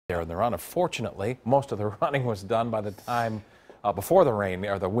there in the run. Unfortunately, most of the running was done by the time before the rain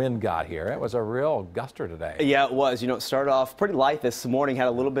or the wind got here. It was a real guster today. Yeah, it was. You know, it started off pretty light this morning, had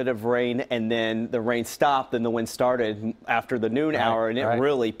a little bit of rain, and then the rain stopped, and the wind started after the noon hour, and it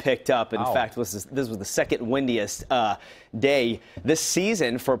really picked up. In fact, this was the second windiest day this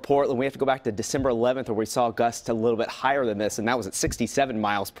season for Portland. We have to go back to December 11th, where we saw gusts a little bit higher than this, and that was at 67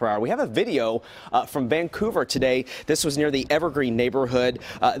 miles per hour. We have a video from Vancouver today. This was near the Evergreen neighborhood.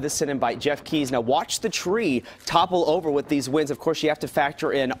 This sent in by Jeff Keys. Now watch the tree topple over with these winds. Of course, you have to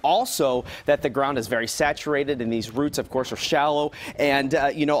factor in also that the ground is very saturated, and these roots, of course, are shallow. And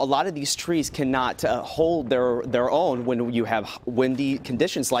you know, a lot of these trees cannot hold their own when you have windy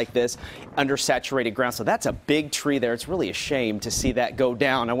conditions like this under saturated ground. So that's a big tree there. It's really a shame to see that go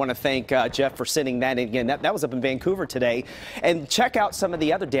down. I want to thank Jeff for sending that in again. That was up in Vancouver today. And check out some of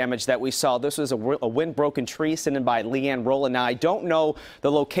the other damage that we saw. This was a wind-broken tree sent in by Leanne Rowland. Now, I don't know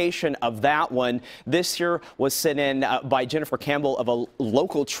the location of that one. This here was sent in by Jennifer Campbell of a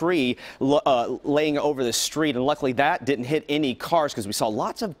local tree laying over the street. And luckily, that didn't hit any cars because we saw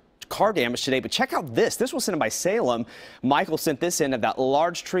lots of car damage today. But check out this. This was sent in by Salem. Michael sent this in of that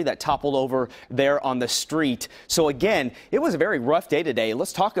large tree that toppled over there on the street. So again, it was a very rough day today.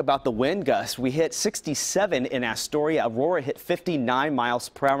 Let's talk about the wind gusts. We hit 67 in Astoria. Aurora hit 59 miles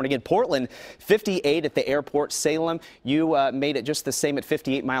per hour. And again, Portland, 58 at the airport. Salem, you made it just the same at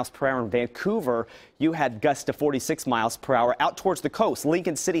 58 miles per hour. In Vancouver, you had gusts to 46 miles per hour. Out towards the coast,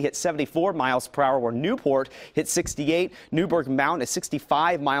 Lincoln City hit 74 miles per hour, where Newport hit 68. Newburgh Mountain at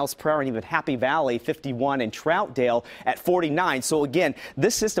 65 miles per hour, and even Happy Valley 51, and Troutdale at 49. So again,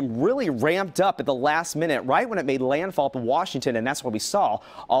 this system really ramped up at the last minute, right when it made landfall up in Washington, and that's where we saw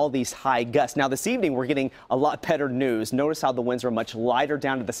all these high gusts. Now this evening, we're getting a lot better news. Notice how the winds are much lighter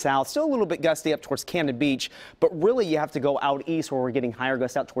down to the south, still a little bit gusty up towards Camden Beach, but really you have to go out east where we're getting higher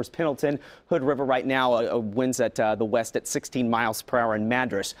gusts out towards Pendleton, Hood River right now, winds at the west at 16 miles per hour, in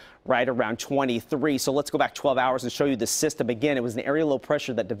Madras right around 23. So let's go back 12 hours and show you the system again. It was an area low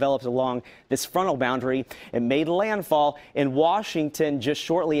pressure that developed along this frontal boundary and made landfall in Washington just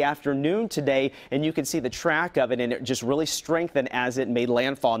shortly after noon today, and you can see the track of it, and it just really strengthened as it made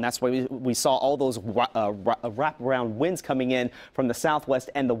landfall, and that's why we saw all those wraparound winds coming in from the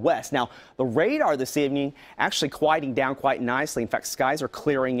southwest and the west. Now the radar this evening actually quieting down quite nicely. In fact, skies are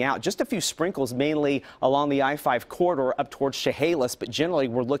clearing out. Just a few sprinkles mainly along the I-5 corridor up towards Chehalis, but generally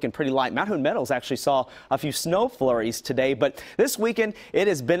we're looking pretty light. Mount Hood Meadows actually saw a few snow flurries today, but this weekend it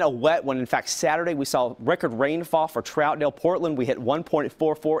has been a wet one. In fact, Saturday we saw record rainfall for Troutdale. Portland, we hit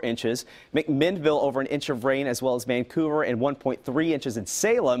 1.44 inches. McMinnville over an inch of rain, as well as Vancouver, and 1.3 inches in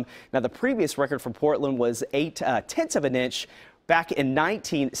Salem. Now the previous record for Portland was 0.8 of an inch back in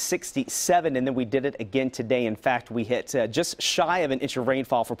 1967, and then we did it again today. In fact, we hit just shy of an inch of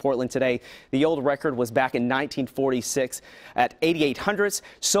rainfall for Portland today. The old record was back in 1946 at 88 hundredths.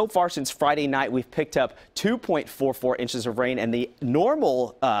 So far since Friday night, we've picked up 2.44 inches of rain, and the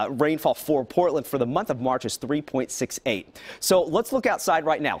normal rainfall for Portland for the month of March is 3.68. So let's look outside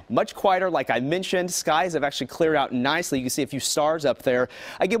right now. Much quieter, like I mentioned. Skies have actually cleared out nicely. You can see a few stars up there.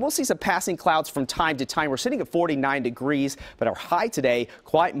 Again, we'll see some passing clouds from time to time. We're sitting at 49 degrees, but our high today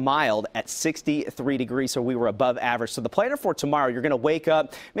quite mild at 63 degrees, so we were above average. So the planner for tomorrow, you're going to wake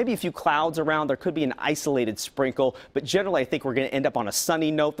up, maybe a few clouds around. There could be an isolated sprinkle, but generally I think we're going to end up on a sunny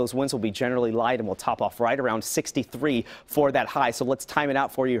note. Those winds will be generally light, and we'll top off right around 63 for that high. So let's time it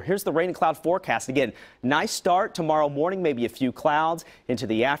out for you. Here's the rain and cloud forecast. Again, nice start tomorrow morning, maybe a few clouds. Into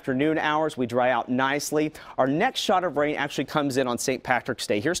the afternoon hours, we dry out nicely. Our next shot of rain actually comes in on St. Patrick's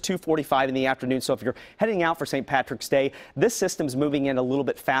Day. Here's 2:45 in the afternoon. So if you're heading out for St. Patrick's Day, this system's moving in a little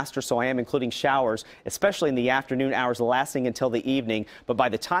bit faster, so I am including showers, especially in the afternoon hours, lasting until the evening. But by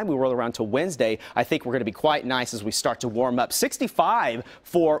the time we roll around to Wednesday, I think we're going to be quite nice as we start to warm up. 65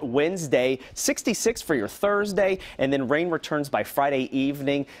 for Wednesday, 66 for your Thursday, and then rain returns by Friday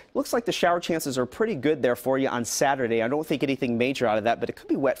evening. Looks like the shower chances are pretty good there for you on Saturday. I don't think anything major out of that, but it could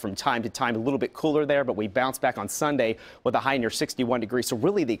be wet from time to time. A little bit cooler there, but we bounce back on Sunday with a high near 61 degrees. So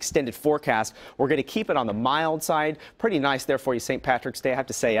really the extended forecast, we're going to keep it on the mild side. Pretty nice there for you St. Patrick's Day. I have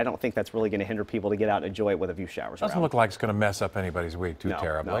to say, I don't think that's really going to hinder people to get out and enjoy it with a few showers. Doesn't look like it's going to mess up anybody's week too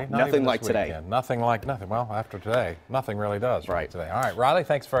terribly. No, nothing like today. Nothing like nothing. Well, after today, nothing really does today. All right, Riley,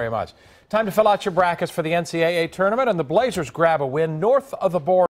 thanks very much. Time to fill out your brackets for the NCAA tournament, and the Blazers grab a win north of the border.